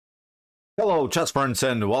Hello chess friends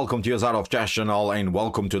and welcome to your Out of Chess channel and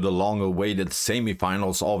welcome to the long-awaited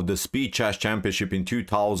semifinals of the Speed Chess Championship in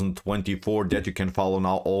 2024 that you can follow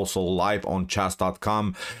now also live on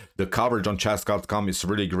chess.com. The coverage on chess.com is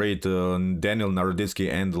really great. Daniel Naroditsky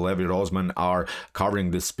and Levi Rosman are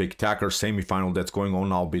covering this spectacular semifinal that's going on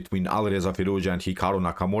now between Alireza, Firouzja and Hikaru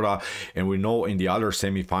Nakamura. And we know in the other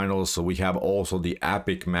semifinals we have also the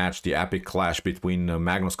epic match, the epic clash between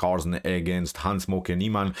Magnus Carlsen against Hans Moke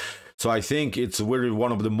Niemann. So I think it's really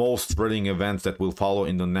one of the most thrilling events that will follow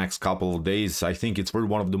in the next couple of days. I think it's really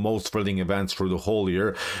one of the most thrilling events through the whole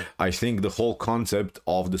year. I think the whole concept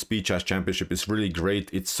of the Speed Chess Championship is really great.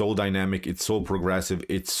 It's so dynamic, it's so progressive,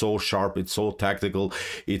 it's so sharp, it's so tactical.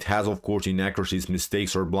 It has, of course, inaccuracies,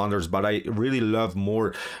 mistakes, or blunders, but I really love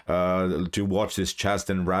more to watch this chess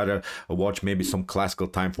than rather watch maybe some classical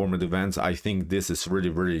time format events. I think this is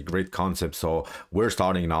really great concept. So we're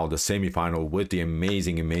starting now the semifinal with the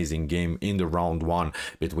amazing game in the round one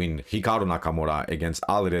between Hikaru Nakamura against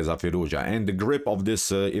Alireza Firouzja. And the grip of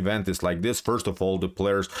this event is like this. First of all, the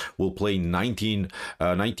players will play 19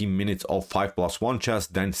 minutes of 5+1 chess,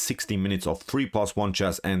 then 60 minutes of 3+1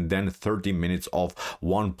 chess, and then 30 minutes of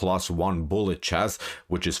 1+1 bullet chess,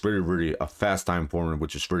 which is really a fast time format,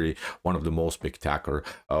 which is really one of the most spectacular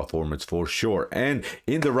formats for sure. And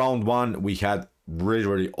in the round one, we had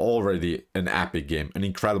really already an epic game, an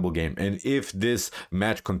incredible game. And if this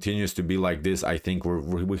match continues to be like this, I think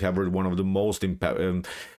we have really one of the most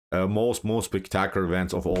most spectacular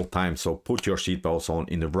events of all time. So put your seatbelts on.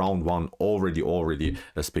 In the round one, already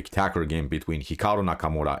a spectacular game between Hikaru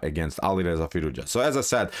Nakamura against Alireza Firouzja. So as I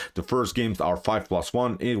said, the first games are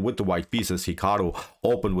 5+1 with the white pieces. Hikaru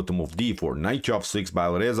opened with the move d4, knight to f6 by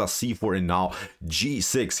Alireza, c4, and now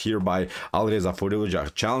g6 here by Alireza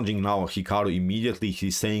Firouzja, challenging now Hikaru immediately.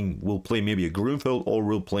 He's saying we'll play maybe a Grunfeld or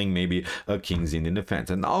we'll play maybe a King's Indian defense.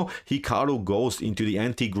 And now Hikaru goes into the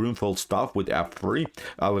anti-Grunfeld stuff with f3.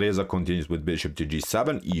 Alireza continues with bishop to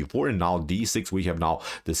g7, e4, and now d6. We have now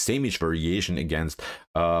the same-ish variation against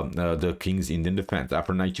the King's Indian defense.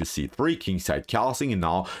 After knight to c3, kingside castling, and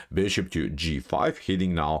now bishop to g5,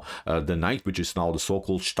 hitting now the knight, which is now the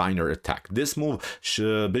so-called Steiner attack. This move,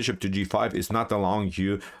 bishop to g5, is not allowing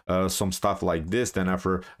you some stuff like this. Then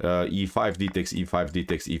after e5, d takes e5, d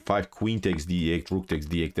takes e5, queen takes d8, rook takes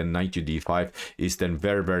d8, then knight to d5 is then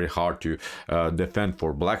very hard to defend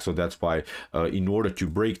for black. So that's why in order to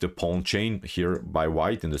break the pawn chain here by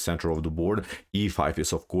white in the center of the board, e5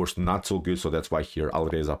 is of course not so good. So that's why here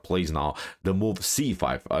Alireza plays now the move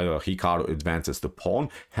c5. Hikaru advances the pawn,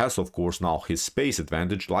 has of course now his space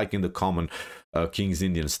advantage like in the common King's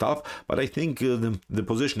Indian stuff, but I think the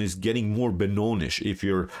position is getting more Benoni-ish if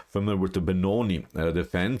you're familiar with the Benoni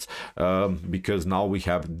defense, because now we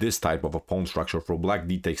have this type of a pawn structure for black,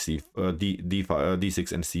 d takes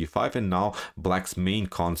d6 and c5, and now black's main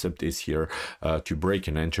concept is here to break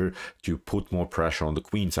and enter, to put more pressure on the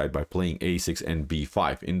queen side by playing a6 and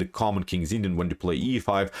b5. In the common King's Indian, when you play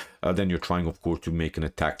e5, then you're trying of course to make an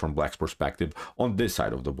attack from black's perspective on this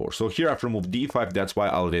side of the board. So here after move d5, that's why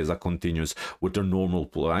Alireza continues with the normal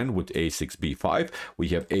plan with a6 b5. We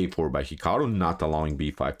have a4 by Hikaru, not allowing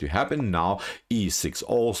b5 to happen. Now e6,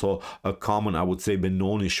 also a common, I would say,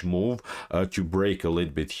 Benoni-ish move to break a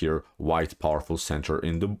little bit here white powerful center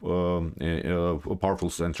in the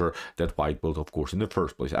powerful center that white built of course in the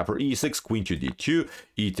first place. After e6, queen to d2,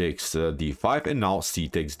 e takes d5, and now c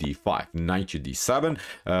takes d5, knight to d7,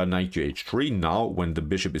 knight to h3. Now when the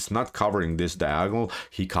bishop is not covering this diagonal,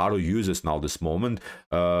 Hikaru uses now this moment.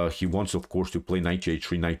 He wants of course to play knight to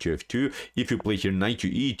h3, knight to f2. If you play here knight to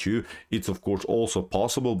e2, it's of course also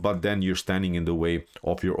possible, but then you're standing in the way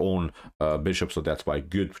of your own bishop. So that's why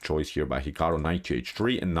good choice here by Hikaru, knight to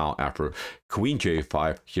h3. And now after queen to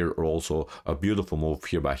a5, here also a beautiful move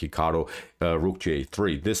here by Hikaru, rook to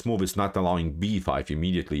a3. This move is not allowing b5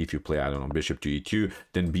 immediately. If you play, I don't know, bishop to e2,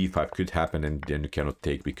 then b5 could happen, and then you cannot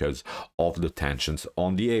take because of the tensions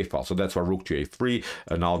on the a file. So that's why rook to a3,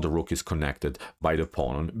 now the rook is connected by the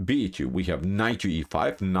pawn on b2. We have knight to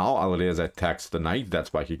e5. Now Alireza attacks the knight.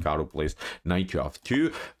 That's why Hikaru plays knight to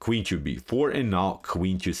f2, queen to b4, and now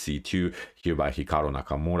queen to c2 here by Hikaru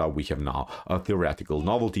Nakamura. We have now a theoretical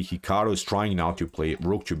novelty. Hikaru is trying now to play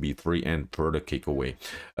rook to b3 and further kick away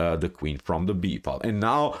the queen from the b file. And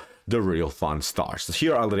now the real fun starts.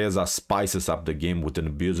 Here Alireza spices up the game with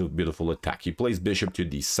an beautiful attack. He plays bishop to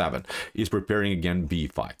d7. He's preparing again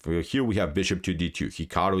b5. Here we have bishop to d2.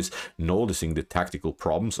 Hikaru is noticing the tactical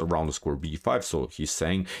problems around the square b5, so he's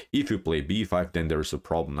saying if you play b5 then there is a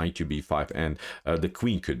problem, knight to b5, and the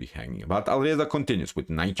queen could be hanging. But Alireza continues with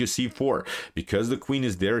knight to c4. Because the queen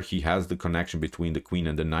is there, he has the connection between the queen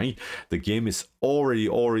and the knight. The game is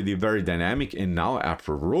already very dynamic, and now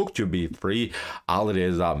after rook to b3,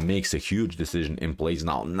 Alireza makes a huge decision and plays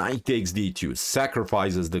now knight takes d2,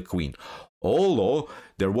 sacrifices the queen. Although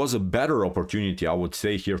there was a better opportunity, I would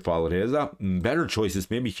say, here for Alireza. Better choices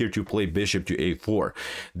maybe here to play bishop to a4.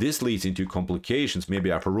 This leads into complications,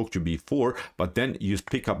 maybe after rook to b4, but then you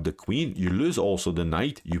pick up the queen, you lose also the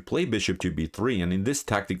knight, you play bishop to b3, and in this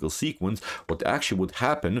tactical sequence, what actually would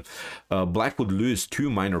happen, black would lose 2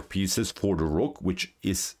 minor pieces for the rook, which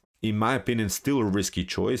is, in my opinion, still a risky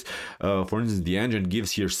choice. For instance, the engine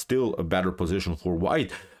gives here still a better position for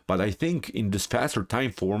white. But I think in this faster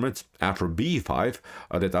time formats after b5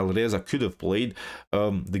 that Alireza could have played,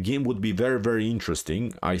 the game would be very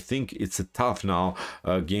interesting. I think it's a tough now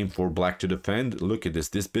game for black to defend. Look at this.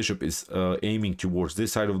 This bishop is aiming towards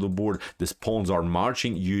this side of the board. These pawns are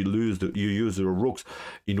marching. You use the rooks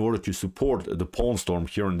in order to support the pawn storm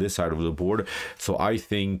here on this side of the board. So I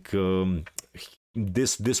think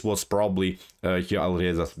this was probably here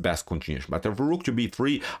Alireza's best continuation. But after rook to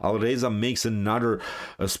b3, Alireza makes another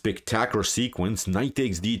spectacular sequence. Knight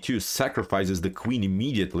takes d2, sacrifices the queen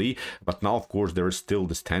immediately, but now of course there is still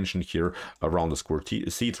this tension here around the square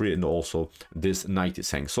c3, and also this knight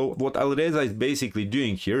is hanging. So what Alireza is basically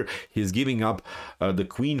doing here, he's giving up the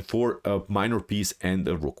queen for a minor piece and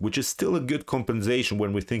a rook, which is still a good compensation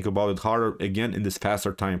when we think about it harder again in this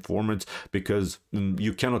faster time formats, because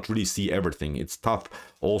you cannot really see everything. It's tough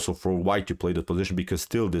also for white to play the position, because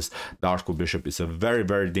still this Darshko bishop is a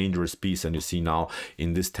very dangerous piece, and you see now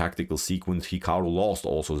in this tactical sequence Hikaru lost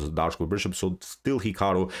also the Darshko bishop, so still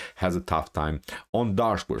Hikaru has a tough time on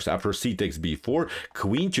dark squares. After c takes b4,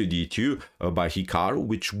 queen to d2 by Hikaru,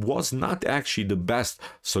 which was not actually the best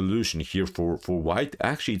solution here for white.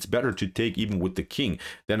 Actually, it's better to take even with the king.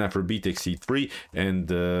 Then after b takes c3 and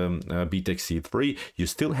b takes c3, you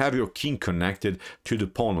still have your king connected to the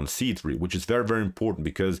pawn on c3, which is very important,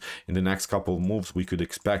 because in the next couple of moves we could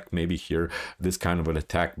expect maybe here this kind of an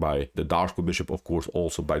attack by the Darshko bishop, of course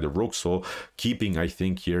also by the rook. So keeping, I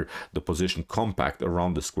think, here the position compact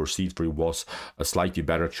around the square c3 was a slightly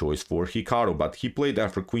better choice for Hikaru. But he played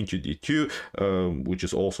after queen to d2, which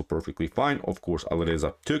is also perfectly fine. Of course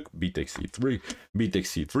Alireza took b takes c3, b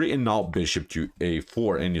takes c3, and now bishop to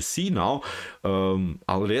a4. And you see now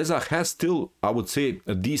Alireza has still, I would say,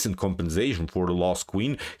 a decent compensation for the lost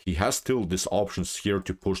queen. He has still this options here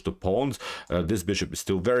to push the pawns. This bishop is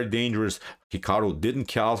still very dangerous. Hikaru didn't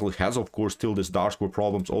castle, has of course still this dark square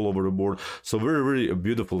problems all over the board. So very a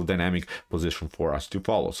beautiful dynamic position for us to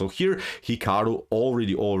follow. So here Hikaru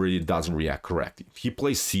already doesn't react correctly. He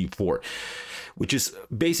plays c4, which is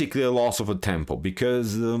basically a loss of a tempo,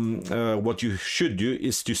 because what you should do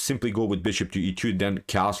is to simply go with bishop to e2, then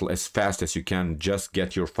castle as fast as you can, just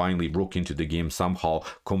get your finally rook into the game, somehow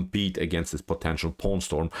compete against this potential pawn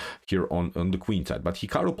storm here on the queen side. But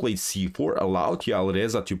Hikaru played c4, allowed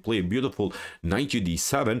Alireza to play a beautiful knight to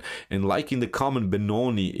d7, and like in the common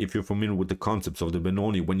Benoni, if you're familiar with the concepts of the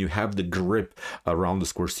Benoni, when you have the grip around the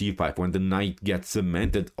square c5, when the knight gets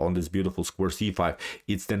cemented on this beautiful square c5,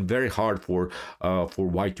 it's then very hard for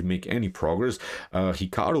white to make any progress.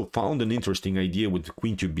 Hikaru found an interesting idea with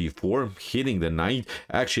queen to b4, hitting the knight.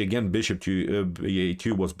 Actually, again, bishop to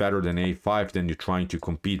a2 was better than a5. Then you're trying to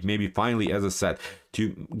compete, maybe finally, as I said,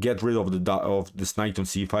 to get rid of this knight on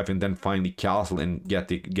c5, and then finally castle and get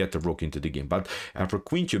the rook into the game. But after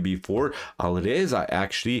queen to b4, Alireza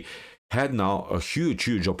actually had now a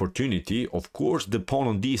huge opportunity. Of course, the pawn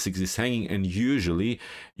on d6 is hanging, and usually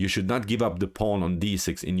you should not give up the pawn on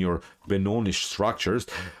d6 in your Benonish structures,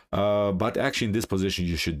 but actually in this position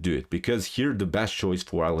you should do it, because here the best choice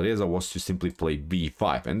for Alireza was to simply play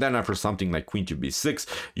b5, and then after something like queen to b6,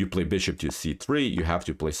 you play bishop to c3, you have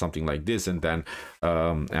to play something like this, and then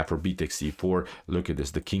after b takes c4, look at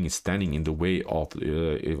this, the king is standing in the way of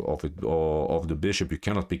the bishop. You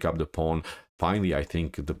cannot pick up the pawn. Finally, I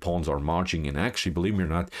think the pawns are marching, and actually, believe me or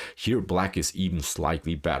not, here black is even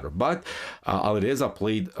slightly better. But Alireza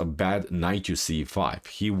played a bad knight to c5.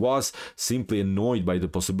 He was simply annoyed by the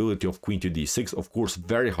possibility of queen to d6. Of course,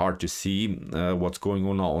 very hard to see what's going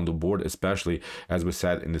on now on the board, especially, as we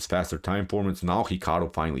said, in this faster time formats. Now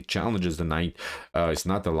Hikaru finally challenges the knight. It's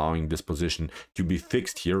not allowing this position to be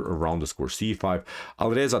fixed here around the square c5.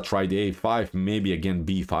 Alireza tried a5, maybe again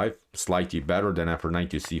b5. slightly better than after knight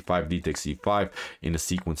to c5, d takes c5. In a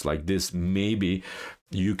sequence like this, maybe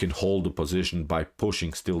you can hold the position by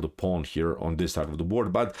pushing still the pawn here on this side of the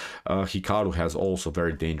board, but Hikaru has also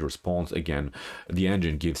very dangerous pawns. Again, the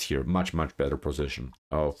engine gives here much better position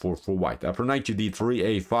for white. After knight to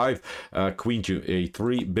d3, a5, queen to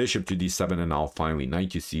a3, bishop to d7, and now finally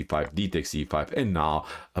knight to c5, d takes c5, and now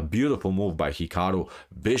a beautiful move by Hikaru,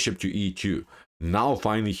 bishop to e2. Now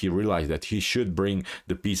finally he realized that he should bring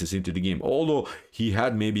the pieces into the game, although he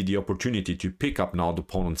had maybe the opportunity to pick up now the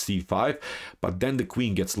pawn on c5, but then the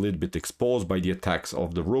queen gets a little bit exposed by the attacks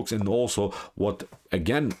of the rooks. And also what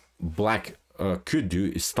again black could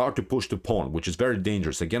do is start to push the pawn, which is very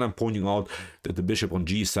dangerous. Again, I'm pointing out that the bishop on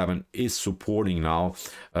g7 is supporting now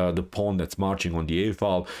the pawn that's marching on the a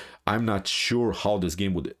file. I'm not sure how this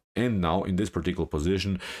game would end now in this particular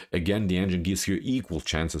position. Again, the engine gives you equal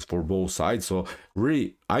chances for both sides, so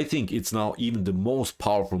really I think it's now even the most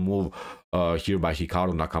powerful move here by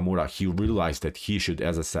Hikaru Nakamura. He realized that he should,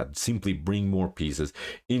 as I said, simply bring more pieces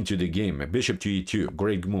into the game. Bishop to e2,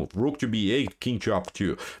 great move. Rook to b8, king to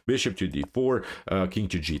f2, bishop to d4, king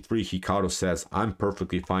to g3. Hikaru says, I'm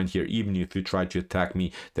perfectly fine here, even if you try to attack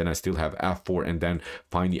me, then I still have f4, and then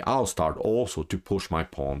finally I'll start also to push my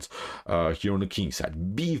pawns here on the king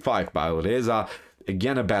side. b5 by Alireza,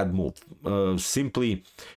 again a bad move. Simply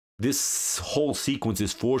this whole sequence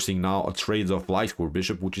is forcing now a trade of light square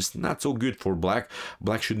bishop, which is not so good for black.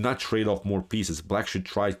 Black should not trade off more pieces. Black should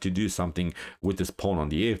try to do something with this pawn on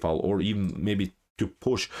the a file, or even maybe to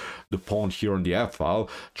push the pawn here on the f file,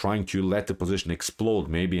 trying to let the position explode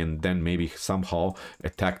maybe, and then maybe somehow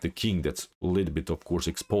attack the king that's a little bit of course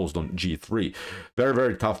exposed on g3.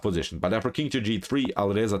 Very tough position. But after king to g3,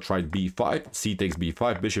 Alireza tried b5, c takes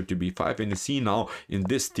b5, bishop to b5, and you see now in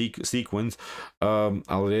this sequence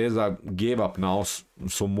Alireza gave up now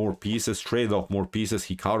some more pieces, traded off more pieces.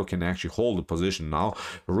 Hikaru can actually hold the position now.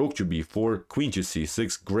 Rook to b4, queen to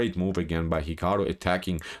c6, great move again by Hikaru,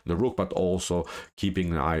 attacking the rook but also keeping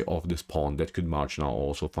an eye off this pawn that could march now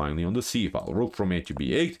also finally on the c file. Rook from a to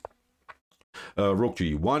b8, rook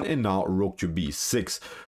to e1, and now rook to b6.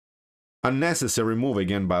 Unnecessary move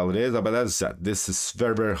again by Alireza, but as I said, this is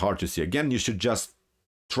very hard to see. Again, you should just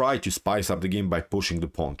try to spice up the game by pushing the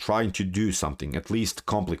pawn, trying to do something, at least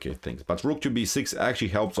complicate things. But rook to b6 actually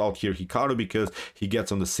helps out here Hikaru because he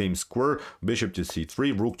gets on the same square. Bishop to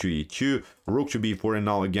c3, rook to e2, rook to b4, and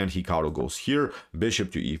now again Hikaru goes here,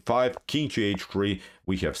 bishop to e5, king to h3,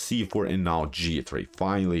 we have c4, and now g3.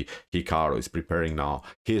 Finally, Hikaru is preparing now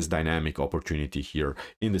his dynamic opportunity here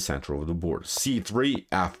in the center of the board. c3,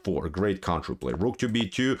 f4, great counterplay. Rook to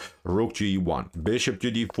b2, rook to e1, bishop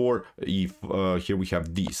to d4, here we have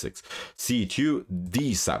d6, c2,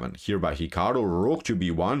 d7, here by Hikaru, rook to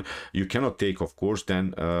b1. You cannot take, of course,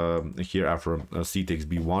 then here after c takes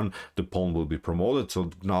b1, the pawn will be promoted. So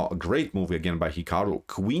now a great move again by Hikaru,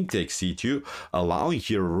 queen takes c2, allowing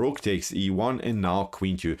here rook takes e1, and now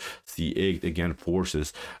queen to c8 again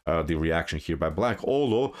forces the reaction here by black,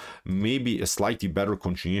 although maybe a slightly better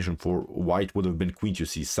continuation for white would have been queen to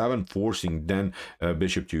c7, forcing then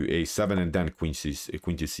bishop to a7, and then queen to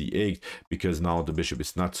c8, because now the bishop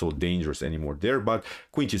is not so dangerous anymore there. But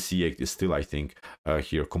queen to c8 is still, I think,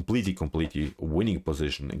 here completely winning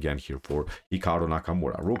position again here for Hikaru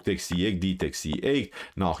Nakamura. Rook takes c8, d takes c8,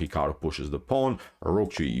 now Hikaru pushes the pawn,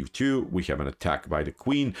 rook to e2, we have an attack by the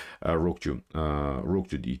queen, rook to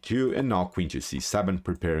d2, and now queen to c7,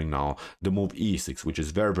 preparing now the move e6, which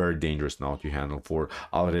is very dangerous now to handle for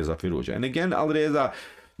Alireza Firouzja. And again, Alireza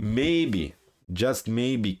maybe, just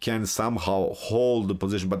maybe, can somehow hold the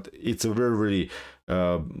position, but it's a very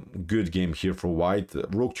good game here for white.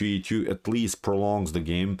 Rook to e2 at least prolongs the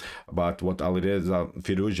game, but what Alireza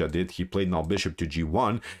Firouzja did, he played now bishop to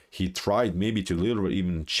g1. He tried maybe to literally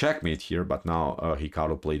even checkmate here, but now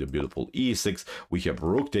Hikaru played a beautiful e6. We have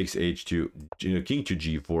rook takes h2, king to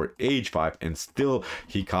g4, h5, and still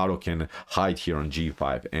Hikaru can hide here on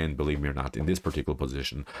g5. And believe me or not, in this particular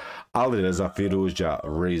position, Alireza Firouzja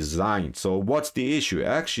resigned. So what's the issue?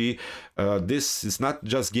 Actually, this is not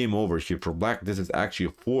just game over here for black. This is actually a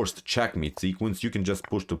forced checkmate sequence. You can just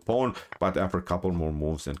push the pawn, but after a couple more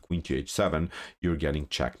moves and queen to h7, you're getting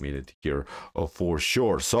checkmated here for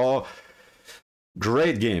sure. So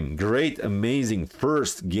great game, great, amazing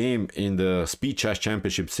first game in the Speed Chess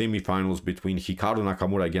Championship semifinals between Hikaru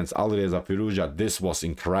Nakamura against Alireza Firouzja. This was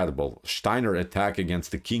incredible. Steiner Attack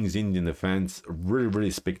against the King's Indian defense.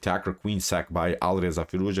 Really spectacular queen sack by Alireza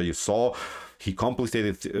Firouzja. You saw he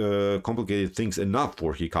complicated things enough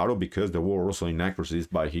for Hikaru, because there were also inaccuracies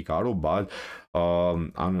by Hikaru, but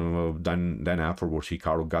then afterwards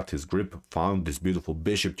Hikaru got his grip, found this beautiful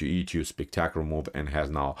bishop to e2 spectacular move, and has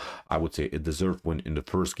now, I would say, a deserved win in the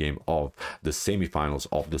first game of the semifinals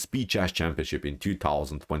of the Speed Chess Championship in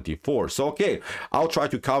 2024. So okay, I'll try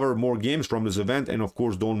to cover more games from this event, and of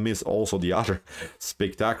course don't miss also the other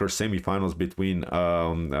spectacular semifinals between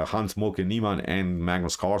Hans Molke Niemann and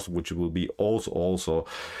Magnus Carlsen, which will be also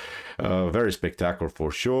very spectacular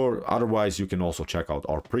for sure. Otherwise, you can also check out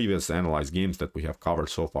our previous analyzed games that we have covered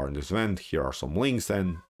so far in this event. Here are some links,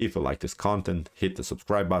 and if you like this content, hit the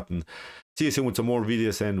subscribe button. See you soon with some more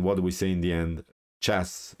videos, and what do we say in the end?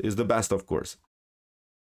 Chess is the best, of course.